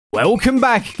Welcome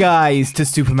back, guys, to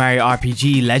Super Mario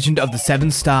RPG Legend of the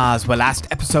Seven Stars, where last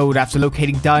episode, after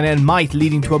locating Dinah and Mite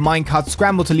leading to a minecart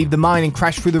scramble to leave the mine and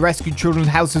crash through the rescued children's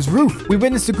house's roof, we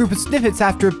witnessed a group of snippets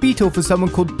after a beetle for someone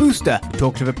called Booster, who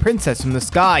talked to a princess from the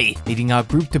sky, leading our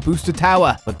group to Booster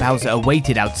Tower, but Bowser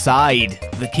awaited outside.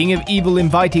 The King of Evil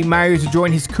inviting Mario to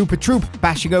join his Koopa troop,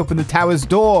 bashing open the tower's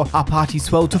door, our party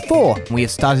swelled to 4, and we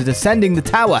have started ascending the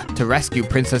tower to rescue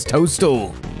Princess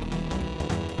Toadstool.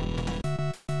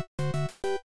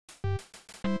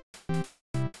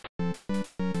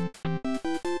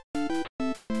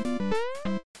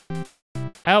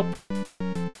 Help!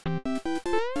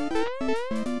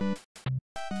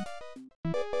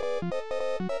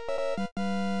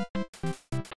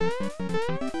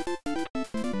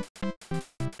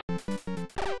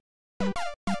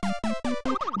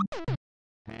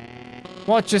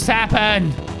 What just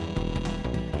happened?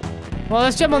 Well,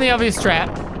 let's jump on the obvious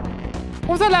trap. What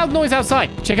was that loud noise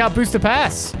outside? Check out Booster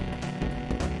Pass.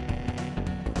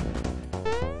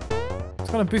 It's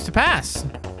got a Booster Pass.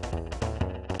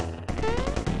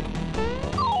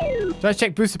 Should I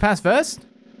check Booster Pass first?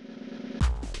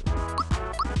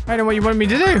 I don't know what you wanted me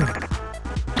to do.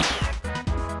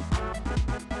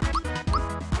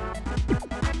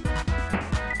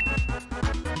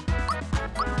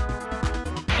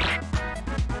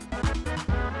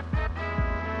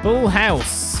 Full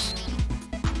house.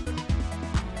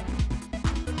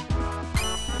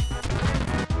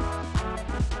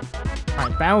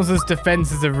 Alright, Bowser's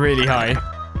defenses are really high.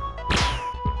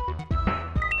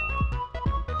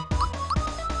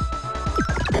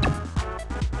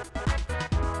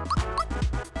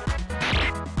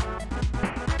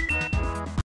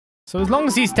 So as long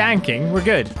as he's tanking, we're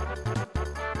good.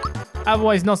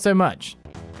 Otherwise, not so much.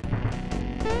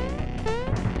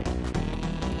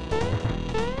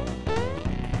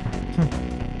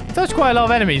 Touch quite a lot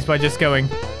of enemies by just going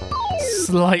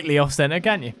slightly off-center,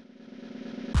 can't you?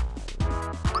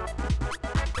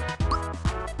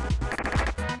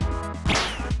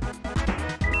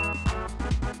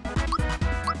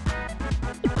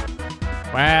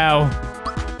 Wow.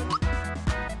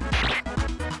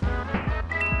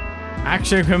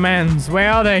 Action commands,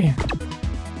 where are they?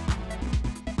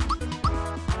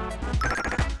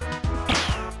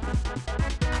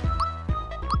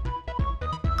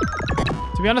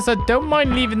 To be honest, I don't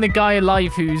mind leaving the guy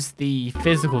alive who's the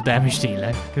physical damage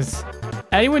dealer, because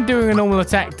anyone doing a normal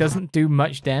attack doesn't do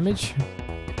much damage.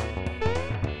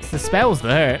 It's the spells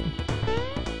that hurt.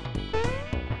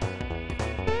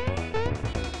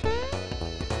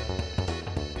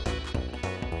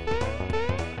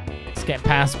 Get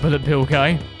past Bullet Bill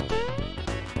guy.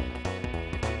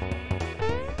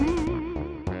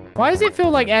 Why does it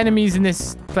feel like enemies in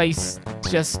this place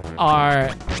just are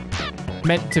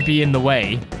meant to be in the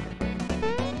way?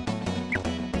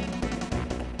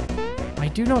 I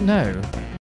do not know.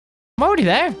 I'm already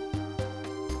there.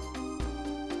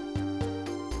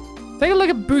 Take a look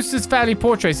at Booster's family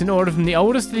portraits in order from the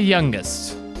oldest to the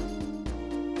youngest.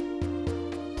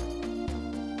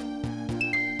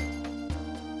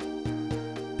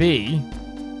 B.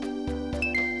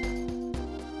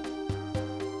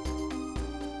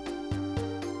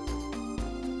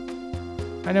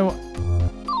 I know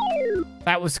what...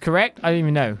 That was correct? I don't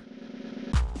even know.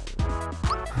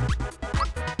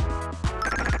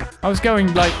 I was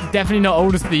going, like, definitely not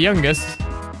oldest to the youngest.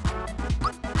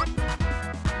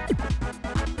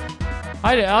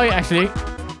 I actually...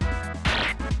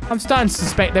 I'm starting to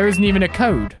suspect there isn't even a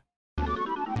code.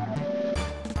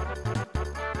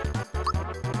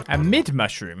 A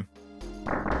mid-mushroom.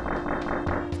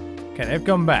 Okay, they've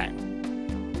gone back.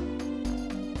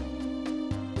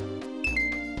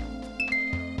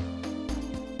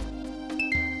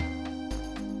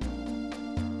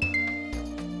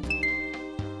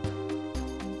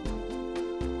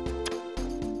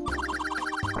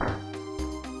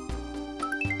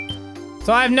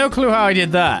 So I have no clue how I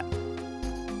did that.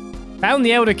 Found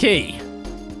the Elder Key.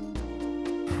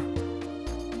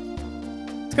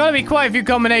 It's gotta be quite a few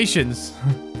combinations.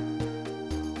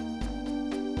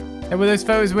 And were those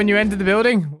photos when you entered the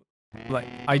building? Like,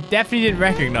 I definitely didn't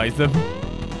recognize them.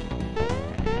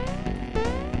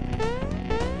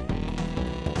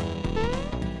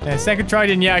 Yeah, second try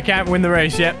didn't yet. I can't win the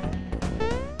race yet.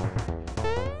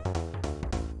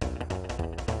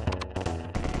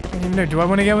 I don't even know. Do I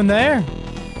want to go in there?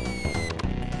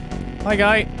 Hi,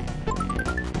 guy.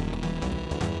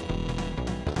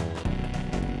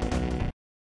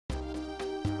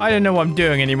 I don't know what I'm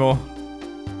doing anymore.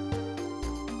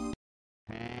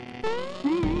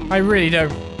 I really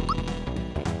don't.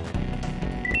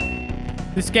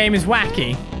 This game is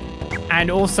wacky. And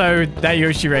also, that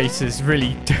Yoshi race is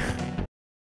really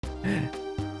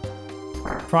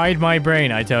fried my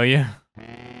brain, I tell you.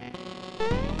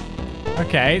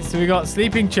 Okay, so we got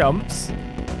sleeping chumps.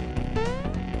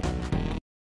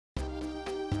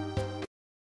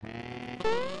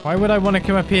 Why would I want to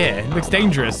come up here? It looks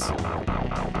dangerous.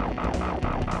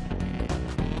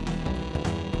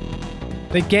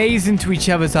 They gaze into each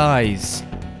other's eyes.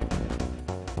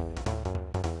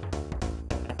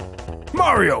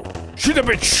 Mario, she's a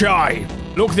bit shy.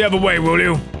 Look the other way, will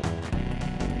you?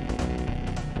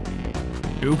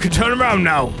 You can turn around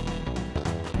now.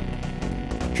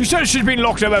 She says she's been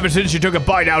locked up ever since she took a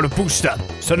bite out of Booster.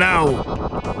 So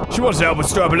now, she wants to help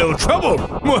us stir up a little trouble.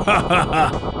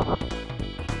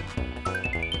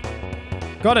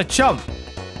 Got a Chomp.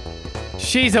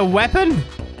 She's a weapon?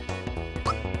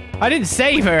 I didn't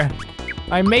save her.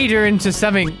 I made her into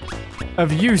something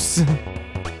of use.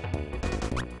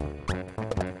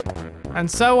 And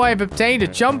so I've obtained a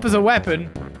Chomp as a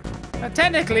weapon. Now,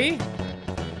 technically,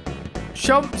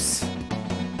 Chomps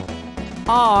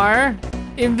are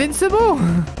invincible.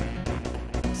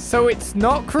 So it's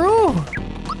not cruel.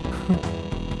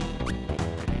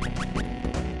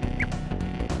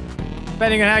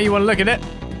 Depending on how you want to look at it.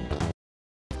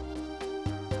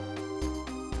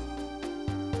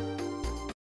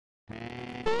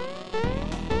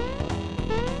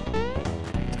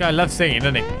 This guy loves singing,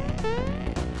 doesn't he?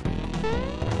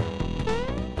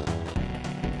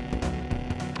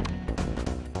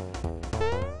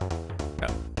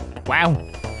 Oh, wow.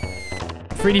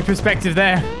 3D perspective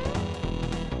there.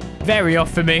 Very off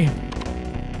for me.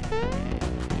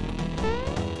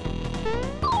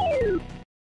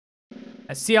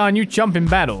 Let's see our new Chomp in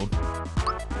battle.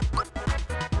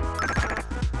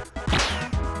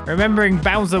 Remembering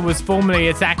Bowser was formerly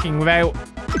attacking without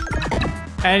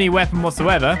any weapon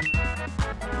whatsoever.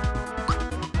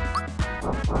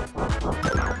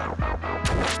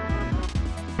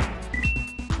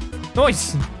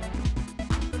 Nice!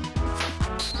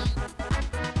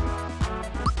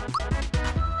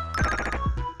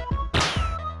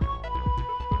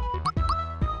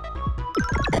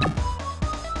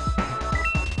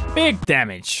 Big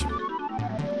damage.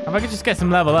 If I could just get some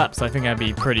level ups, I think that'd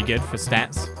be pretty good for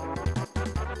stats.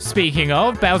 Speaking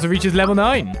of, Bowser reaches level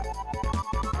 9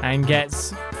 and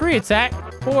gets free attack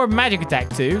or magic attack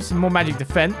too. Some more magic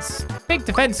defense. Big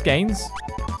defense gains.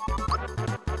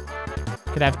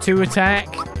 Could have 2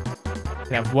 attack.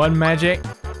 Could have 1 magic.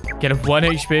 Get a 1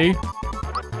 HP.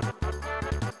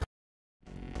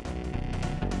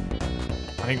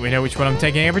 I think we know which one I'm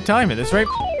taking every time at this rate.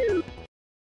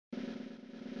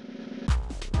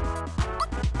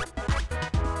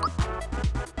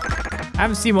 I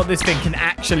haven't seen what this thing can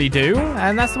actually do,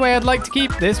 and that's the way I'd like to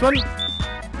keep this one.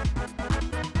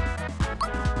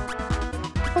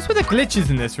 What's with the glitches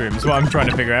in this room is what I'm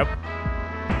trying to figure out.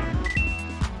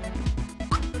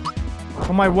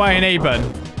 On my Y and A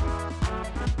button.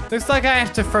 Looks like I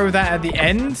have to throw that at the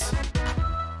end.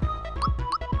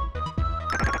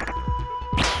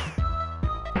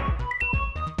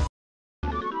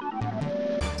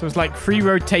 So it's like 3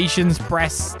 rotations,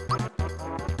 press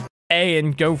A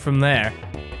and go from there.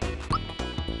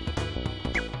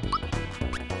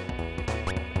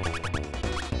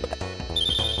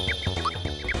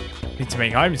 Need to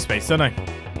make home space, don't I?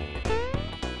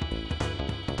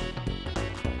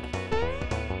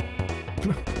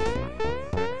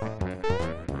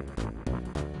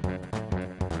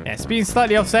 Yeah, being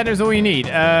slightly off center is all you need.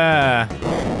 Yeah,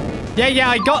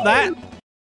 I got that.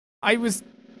 I was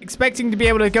expecting to be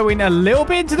able to go in a little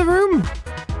bit into the room.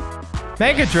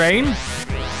 Mega Drain.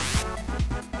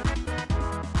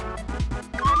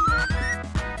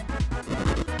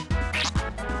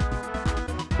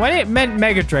 When it meant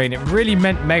Mega Drain, it really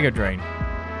meant Mega Drain.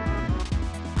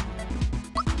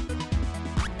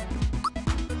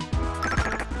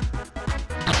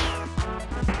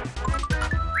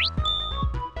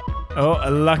 Oh,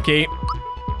 lucky.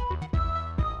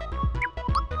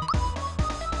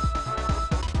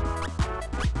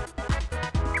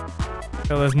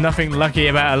 So there's nothing lucky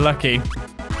about a lucky.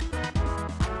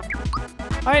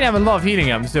 I ain't have a lot of healing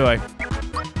items, do I?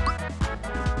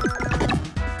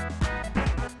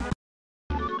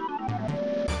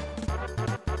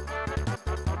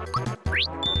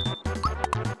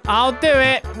 I'll do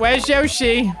it. Where's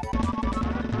Yoshi?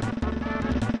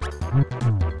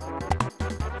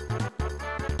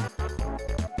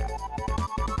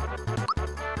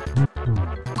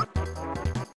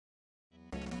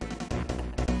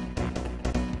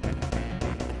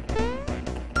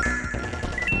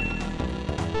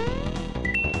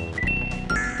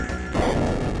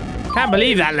 Can't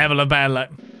believe that level of bad luck.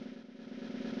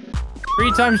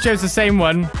 3 times chose the same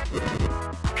one.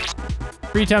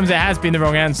 3 times it has been the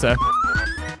wrong answer.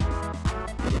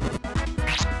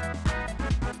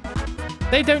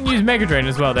 They don't use Mega Drain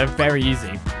as well. They're very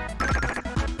easy.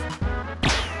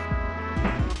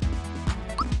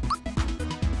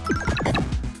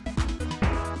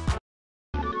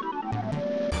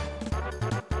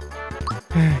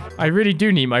 I really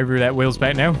do need my roulette wheels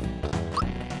back now.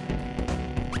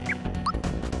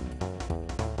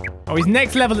 Oh, he's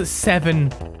next level at 7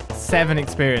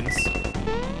 experience.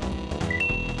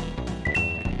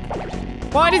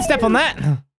 Well, I didn't step on that.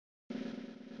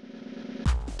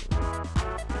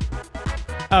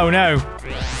 Oh, no.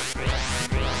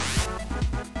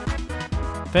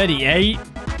 38.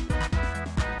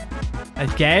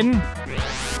 Again.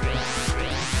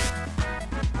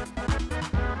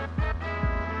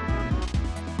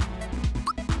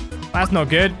 That's not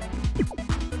good.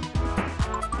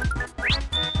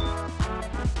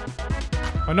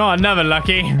 Oh, not another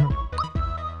lucky.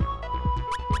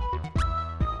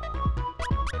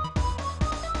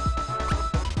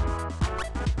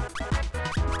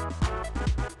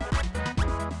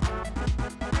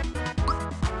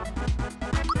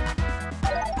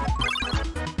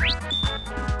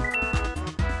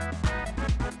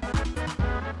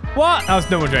 What? That was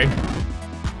double drain.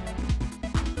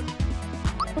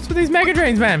 What's with these Mega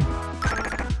Drains, man?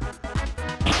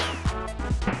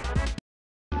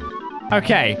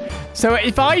 Okay, so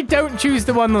if I don't choose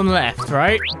the one on the left,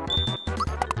 right?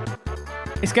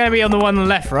 It's going to be on the one on the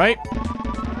left, right?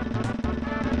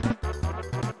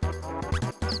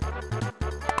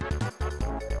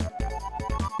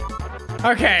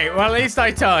 Okay, well, at least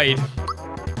I tied.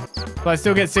 But I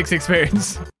still get 6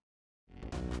 experience.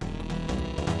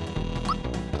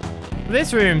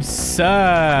 This room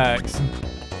sucks.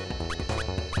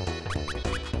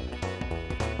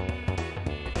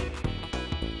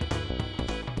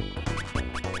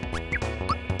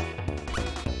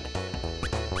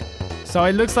 So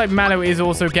it looks like Mallow is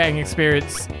also getting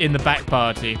experience in the back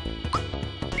party.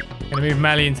 Gonna move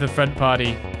Mally into the front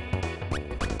party.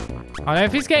 I know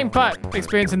if he's getting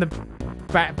experience in the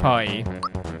back party.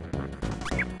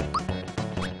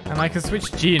 And I can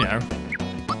switch Gino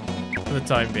for the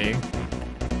time being.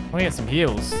 I want to get some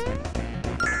heals.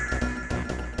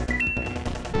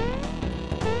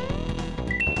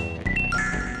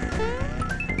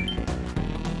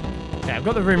 Okay, I've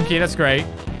got the room key. That's great.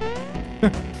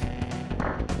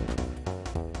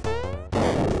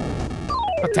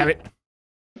 Oh, damn it.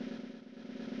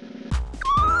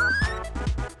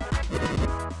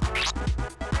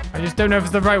 I just don't know if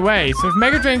it's the right way. So if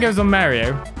Mega Drain goes on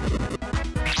Mario...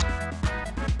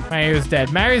 Mario's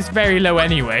dead. Mario's very low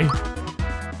anyway.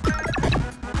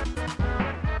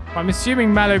 I'm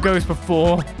assuming Mallow goes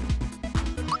before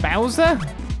Bowser?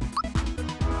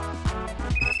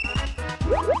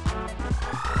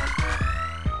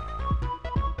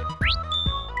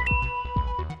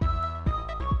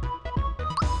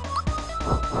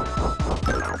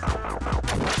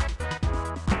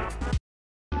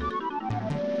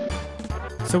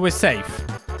 So we're safe.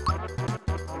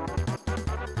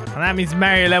 And that means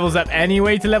Mario levels up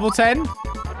anyway to level 10.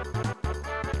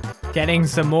 Getting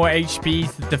some more HP.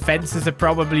 The defenses are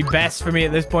probably best for me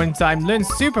at this point in time. Learn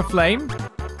Super Flame.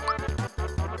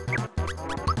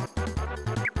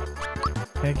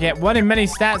 I get one in many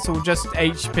stats or just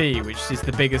HP, which is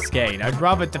the biggest gain. I'd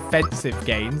rather defensive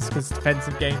gains, because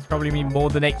defensive gains probably mean more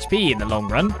than HP in the long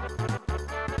run.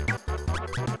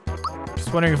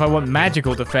 Just wondering if I want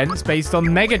magical defense based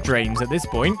on Mega Drains at this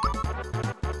point.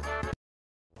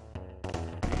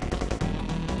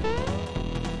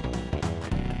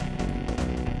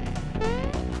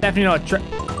 Definitely not a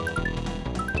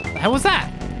What the hell was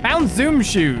that? Found Zoom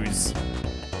shoes.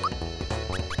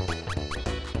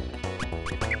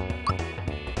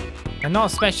 And not a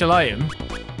special item.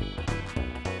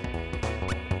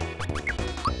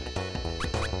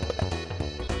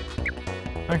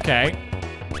 Okay.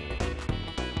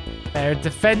 They're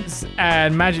defense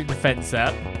and magic defense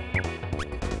up.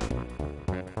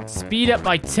 Speed up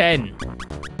by 10.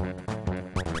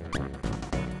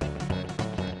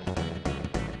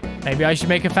 Maybe I should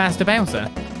make a faster Bowser.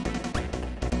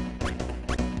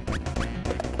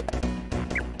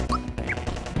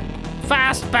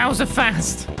 Fast, Bowser,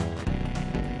 fast!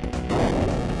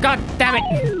 God damn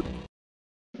it!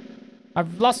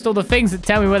 I've lost all the things that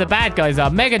tell me where the bad guys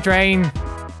are. Mega Drain.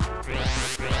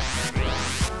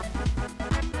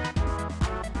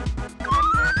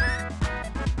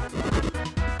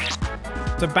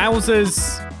 So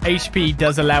Bowser's HP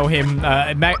does allow him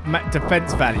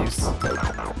defense values.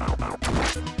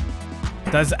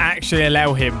 Does actually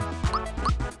allow him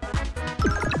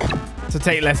to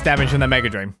take less damage than the Mega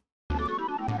Drain.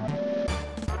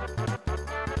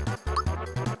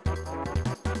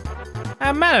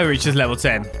 And Mallow reaches level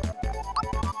 10.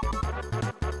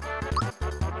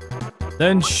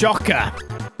 Then Shocker.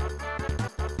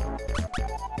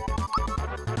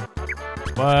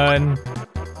 1,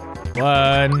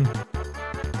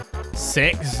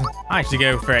 6. I actually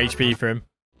go for HP for him.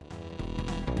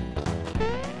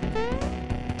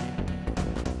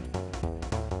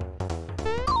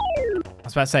 I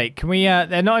was about to say, can we,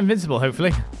 they're not invincible,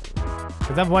 hopefully.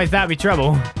 Because otherwise that'd be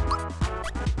trouble.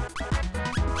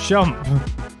 Chomp.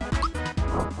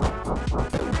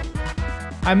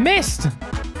 I missed.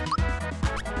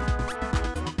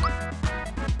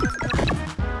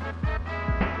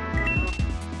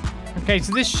 Okay,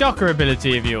 so this shocker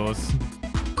ability of yours,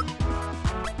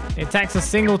 it attacks a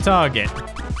single target.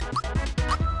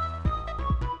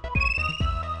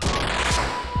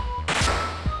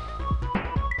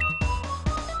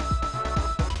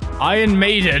 Iron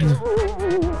Maiden.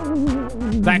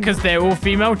 Is that because they're all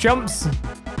female chumps?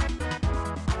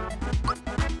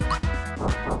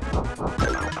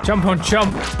 Chomp on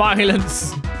chomp,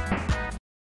 violence.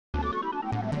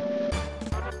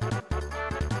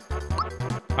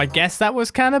 I guess that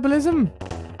was cannibalism?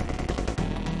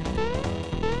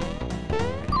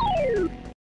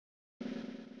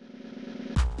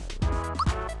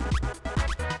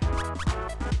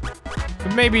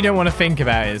 But maybe you don't want to think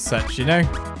about it as such, you know?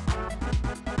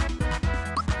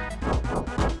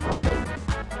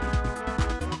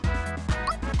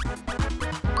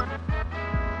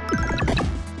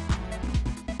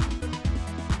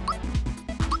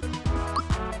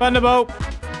 Thunderbolt!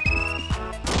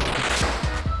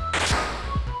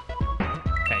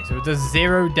 Okay, so it does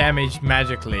 0 damage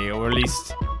magically, or at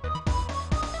least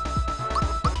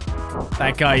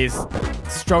that guy is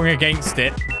strong against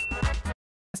it. I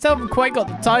still haven't quite got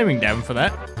the timing down for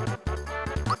that.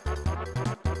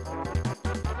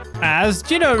 As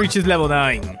Juno reaches level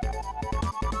 9.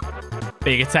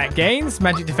 Big attack gains,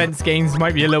 magic defense gains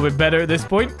might be a little bit better at this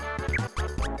point.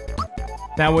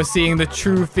 Now we're seeing the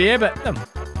true fear, but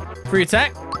 3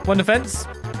 attack, 1 defense.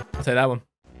 I'll take that one.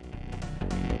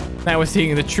 Now we're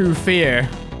seeing the true fear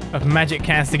of magic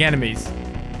casting enemies.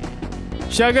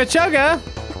 Chugga chugga!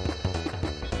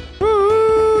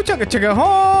 Woo! Chugga chugga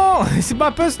haw! This is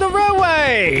my personal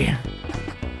railway!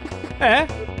 Eh?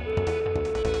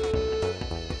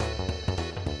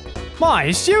 My,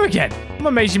 it's you again! I'm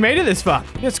amazed you made it this far.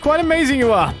 It's quite amazing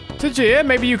you are. Tajir,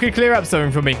 maybe you could clear up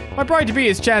something for me. My bride-to-be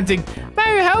is chanting,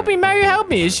 Mario help me, Mario help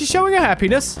me. Is she showing her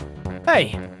happiness?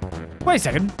 Hey, wait a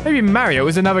second. Maybe Mario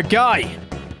is another guy.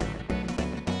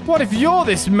 What if you're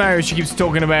this Mario she keeps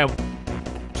talking about?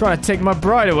 Trying to take my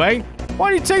bride away? Why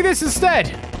don't you take this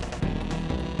instead?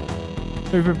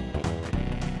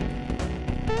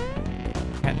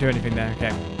 Can't do anything there,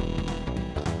 okay.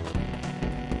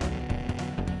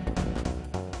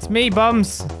 It's me,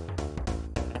 bums.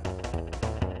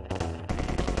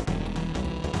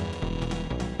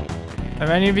 Are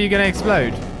any of you gonna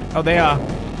explode? Oh, they are.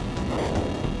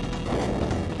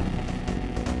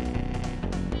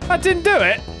 I didn't do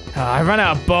it. Oh, I ran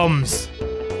out of bombs.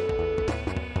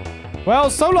 Well,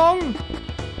 so long.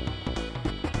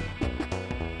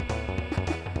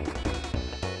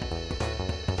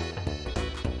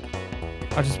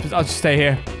 I'll just stay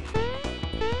here.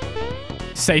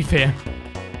 Safe here.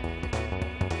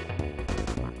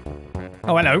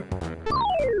 Oh, hello.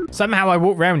 Somehow I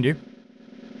walked round you.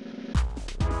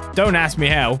 Don't ask me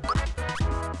how.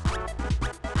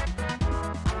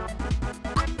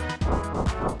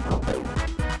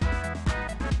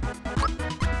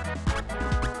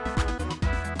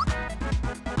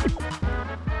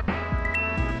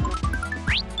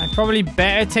 I'd probably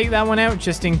better take that one out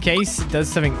just in case it does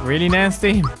something really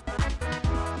nasty.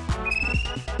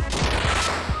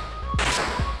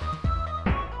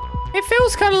 It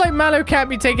feels kind of like Mallow can't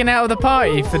be taken out of the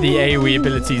party for the AoE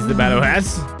abilities that Mallow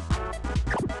has.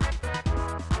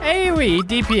 AoE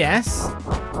DPS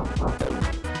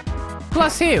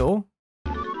plus heal.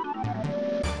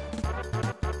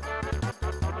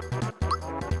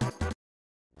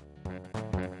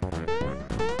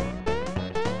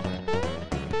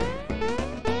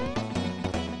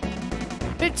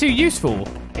 Bit too useful,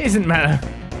 isn't Mallow?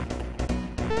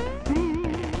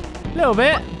 A little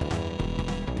bit.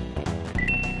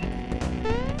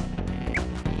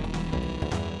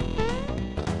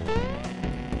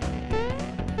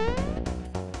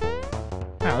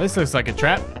 This looks like a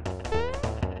trap.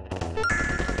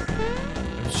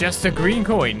 It's just a green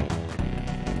coin.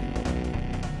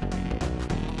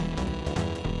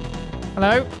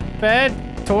 Hello?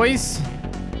 Bed? Toys?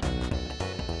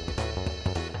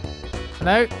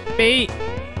 No, B.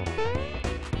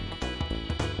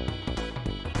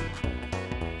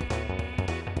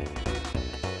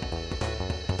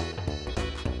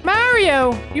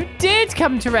 Mario, you did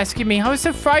come to rescue me. I was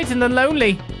so frightened and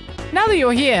lonely. Now that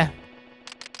you're here.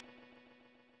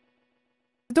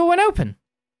 The door went open.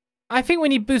 I think we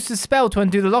need Booster's spell to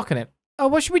undo the lock on it. Oh,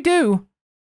 what should we do?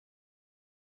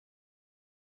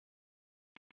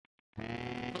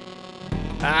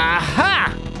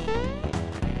 Aha!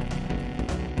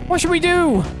 What should we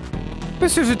do?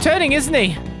 Booster's returning, isn't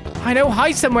he? I know,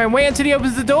 hide somewhere and wait until he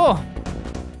opens the door.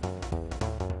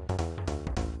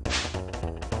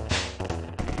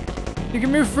 You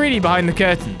can move freely behind the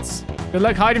curtains. Good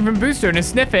luck hiding from Booster and his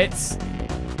snippets.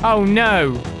 Oh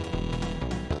no.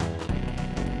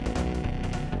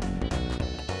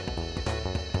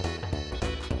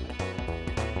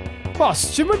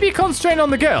 Boss, shouldn't we be concentrating on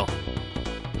the girl?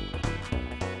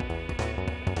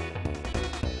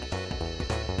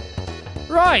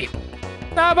 Right.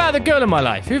 How about the girl in my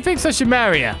life? Who thinks I should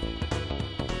marry her?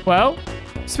 Well,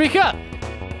 speak up.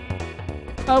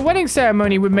 A wedding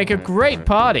ceremony would make a great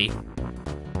party.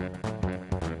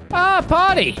 Ah,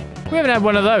 party. We haven't had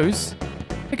one of those.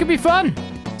 It could be fun.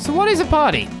 So what is a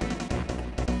party?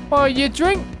 Well, you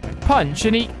drink punch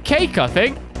and eat cake, I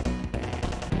think.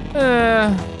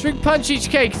 Drink punch, eat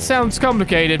cake. Sounds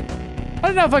complicated. I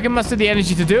don't know if I can muster the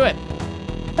energy to do it.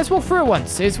 Let's walk through it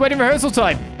once. It's wedding rehearsal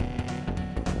time.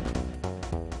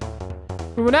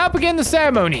 We will now begin the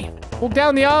ceremony. Walk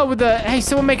down the aisle with the, hey,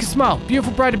 someone make a smile.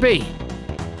 Beautiful bride-to-be.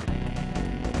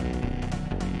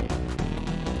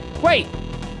 Wait.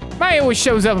 Mario always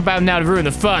shows up about now to ruin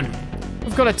the fun.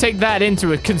 We've got to take that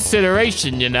into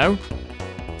consideration, you know.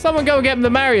 Someone go and get him the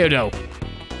Mario doll.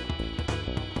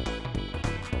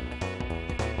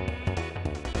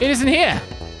 It isn't here.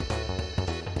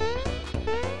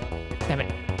 Damn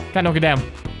it. Can't knock it down.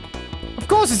 Of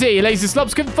course it's here, you lazy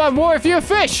slops. Couldn't find water if you're a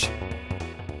fish.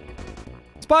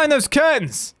 It's behind those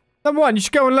curtains. Number one, you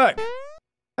should go and look.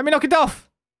 Let me knock it off.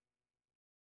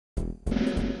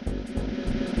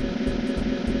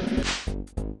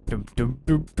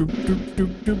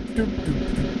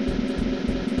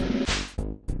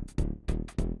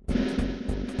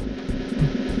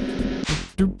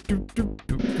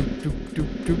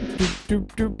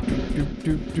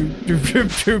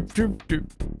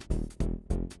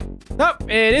 Nope,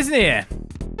 it isn't here.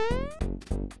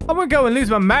 I won't go and lose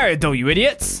my Mario doll, you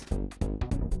idiots.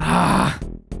 Ah,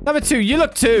 number two, you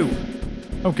look too.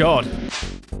 Oh God.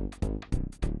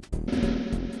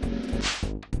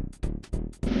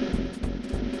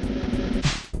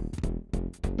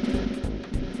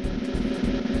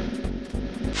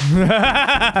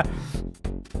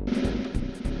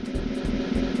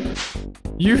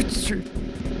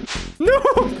 No!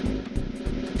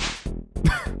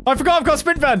 I forgot I've got a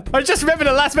sprint van. I just remembered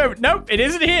the last moment. Nope, it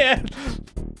isn't here.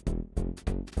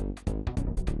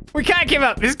 We can't give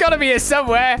up. It's got to be here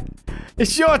somewhere.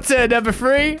 It's your turn, number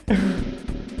three.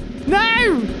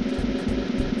 No!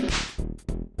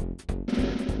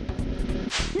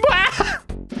 What?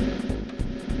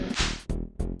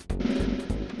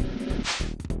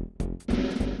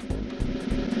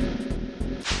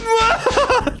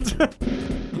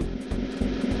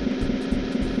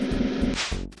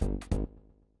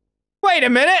 Wait a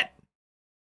minute!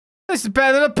 This is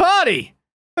better than a party!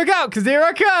 Look out, because here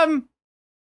I come!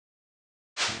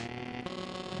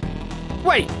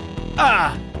 Wait!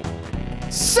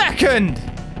 Second!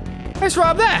 It's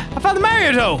right up there! I found the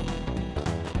Mario doll!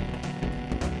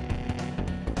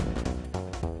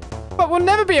 But we'll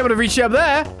never be able to reach up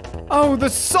there! Oh, the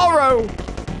sorrow!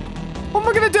 What am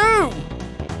I gonna do?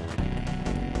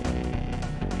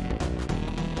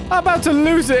 I'm about to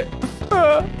lose it!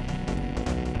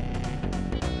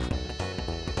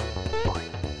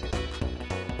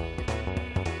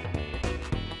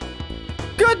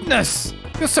 Goodness!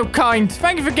 You're so kind.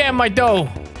 Thank you for getting my doll.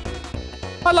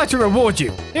 I'd like to reward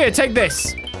you. Here, take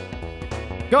this.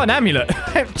 Got an amulet.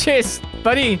 Cheers,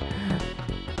 buddy.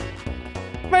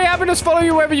 May happiness follow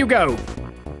you wherever you go.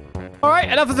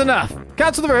 Alright, enough is enough.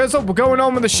 Cancel the rehearsal. We're going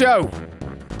on with the show.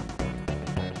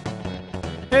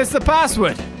 Here's the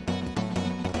password.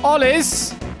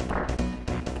 Oliz.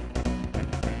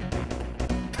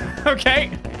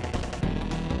 Okay.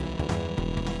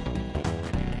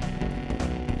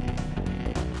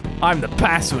 I'm the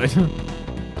password.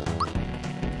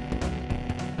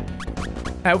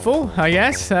 Helpful, I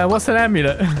guess. What's an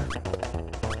amulet?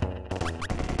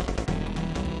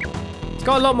 It's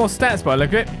got a lot more stats by the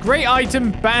look at it. Great item,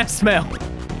 bad smell.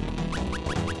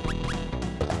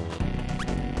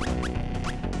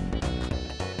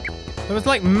 It was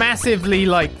like massively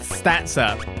like stats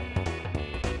up.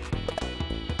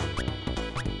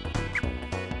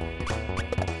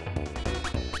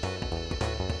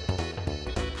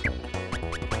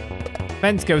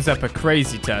 Fence goes up a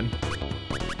crazy ton.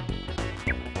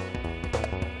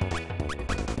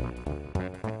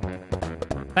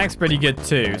 Attack's pretty good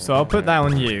too, so I'll put that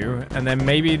on you. And then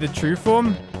maybe the true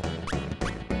form?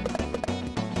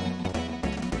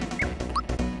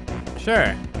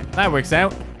 Sure, that works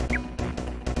out.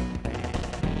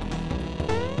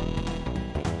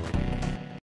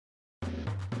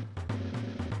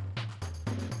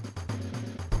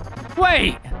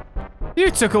 Wait! You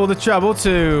took all the trouble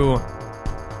to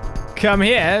come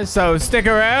here, so stick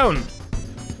around.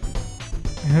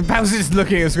 Bowser's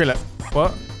looking at the screen like,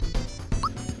 what?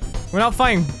 We're not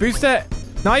fighting Booster,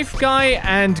 Knife Guy,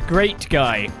 and Grate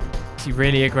Guy. Is he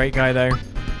really a great guy, though?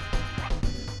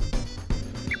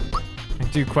 I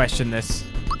do question this.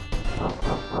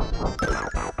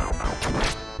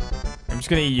 I'm just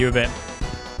gonna eat you a bit.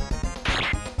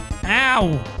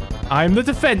 Ow! I'm the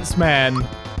defense man.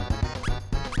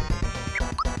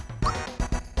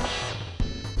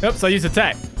 Oops, I used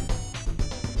attack.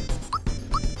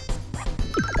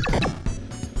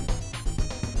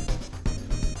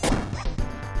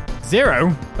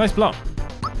 Zero? Nice block.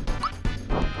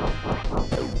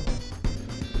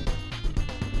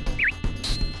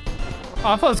 Oh,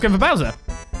 I thought it was going for Bowser.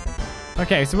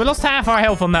 Okay, so we lost half our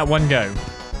health on that one go.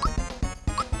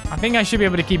 I think I should be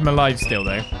able to keep him alive still,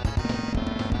 though.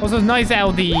 Also, it's nice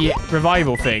out the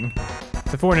revival thing.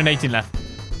 So 418 left.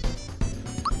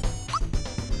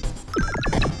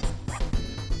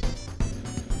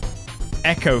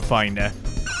 Echo Finder.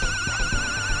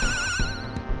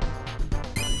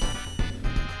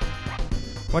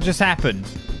 What just happened?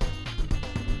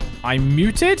 I'm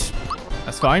muted?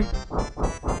 That's fine.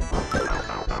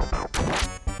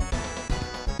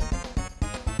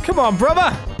 Come on,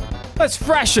 brother! Let's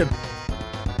thrash him!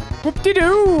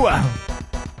 Whoop-de-doo!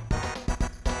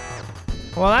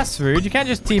 Well, that's rude. You can't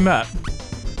just team up.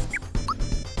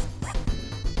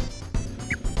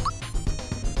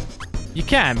 You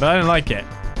can, but I don't like it.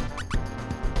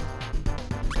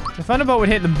 The Thunderbolt would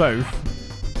hit them both.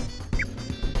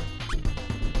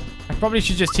 I probably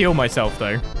should just heal myself,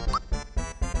 though.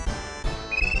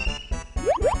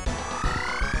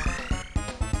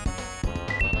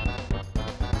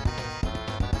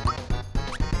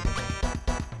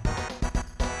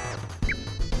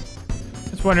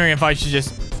 Just wondering if I should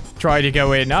just try to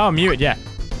go in. Oh, I'm muted, yeah.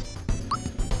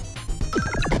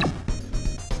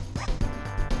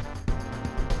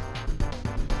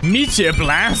 Meteor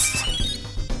Blast?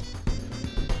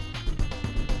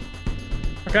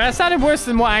 Okay, that sounded worse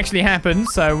than what actually happened,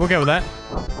 so we'll go with that.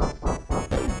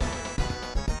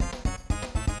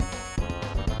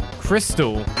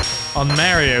 Crystal on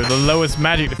Mario, the lowest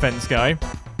magic defense guy.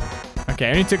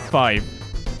 Okay, only took 5.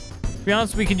 To be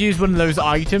honest, we could use one of those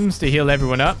items to heal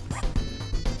everyone up.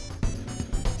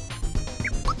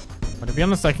 But to be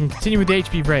honest, I can continue with the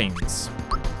HP reigns.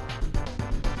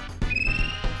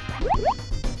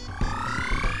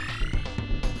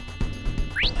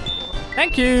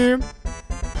 Thank you.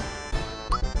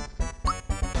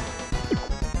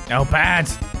 Oh, bad.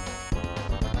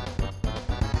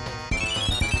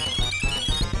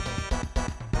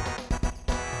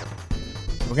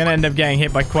 We're going to end up getting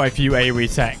hit by quite a few AoE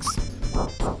attacks.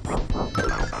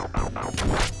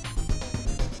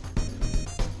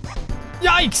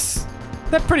 Yikes!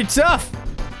 They're pretty tough.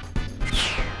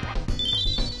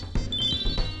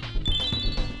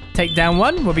 Take down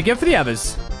one, we'll be good for the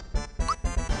others.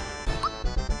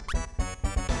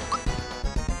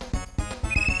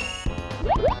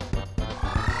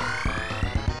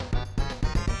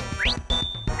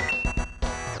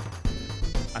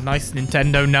 A nice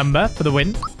Nintendo number for the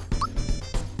win.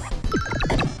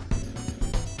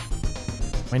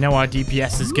 We know our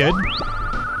DPS is good.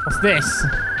 What's this?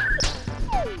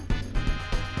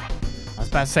 I was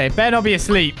about to say, it better not be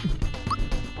asleep.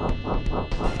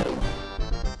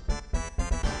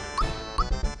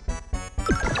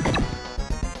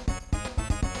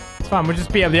 It's fine, we'll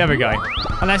just beat up the other guy.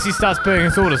 Unless he starts putting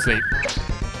us all to sleep.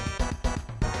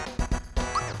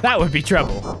 That would be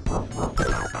trouble.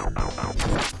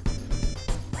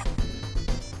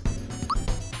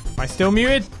 Am I still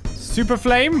muted? Super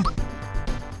Flame?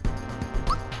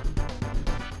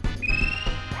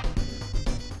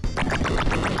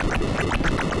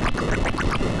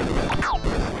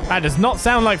 That does not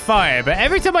sound like fire, but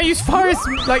every time I use fire,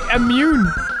 it's like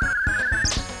immune.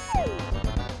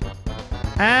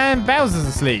 And Bowser's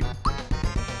asleep.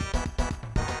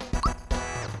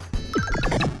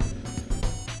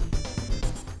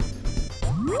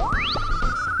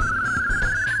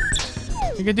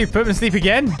 You gonna do put him to sleep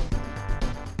again?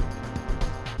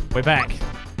 We're back.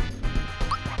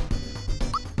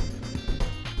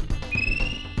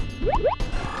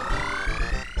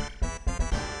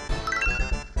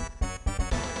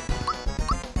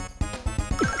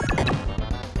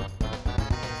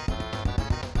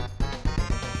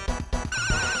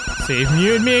 So you've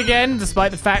muted me again,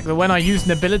 despite the fact that when I used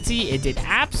an ability, it did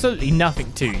absolutely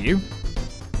nothing to you.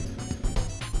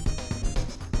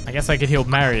 I guess I could heal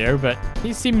Mario, but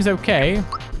he seems okay.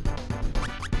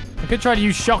 I could try to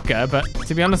use Shocker, but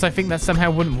to be honest, I think that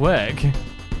somehow wouldn't work.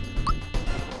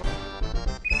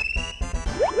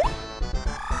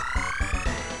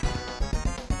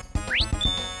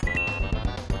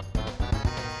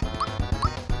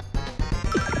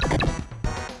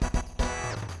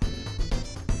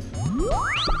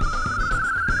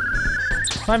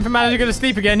 Time for Mario to go to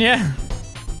sleep again, yeah?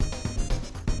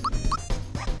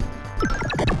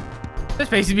 That's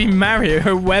basically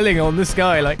Mario welling on this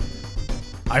guy, like,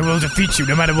 I will defeat you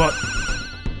no matter what.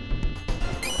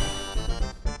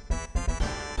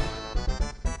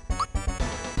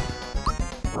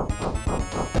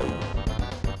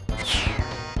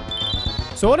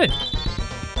 Sorted.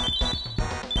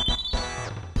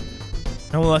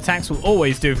 Normal attacks will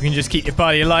always do if we can just keep your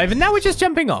party alive, and now we're just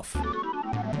jumping off.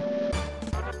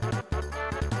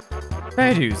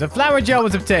 Fair dues, a flower gel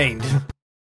was obtained.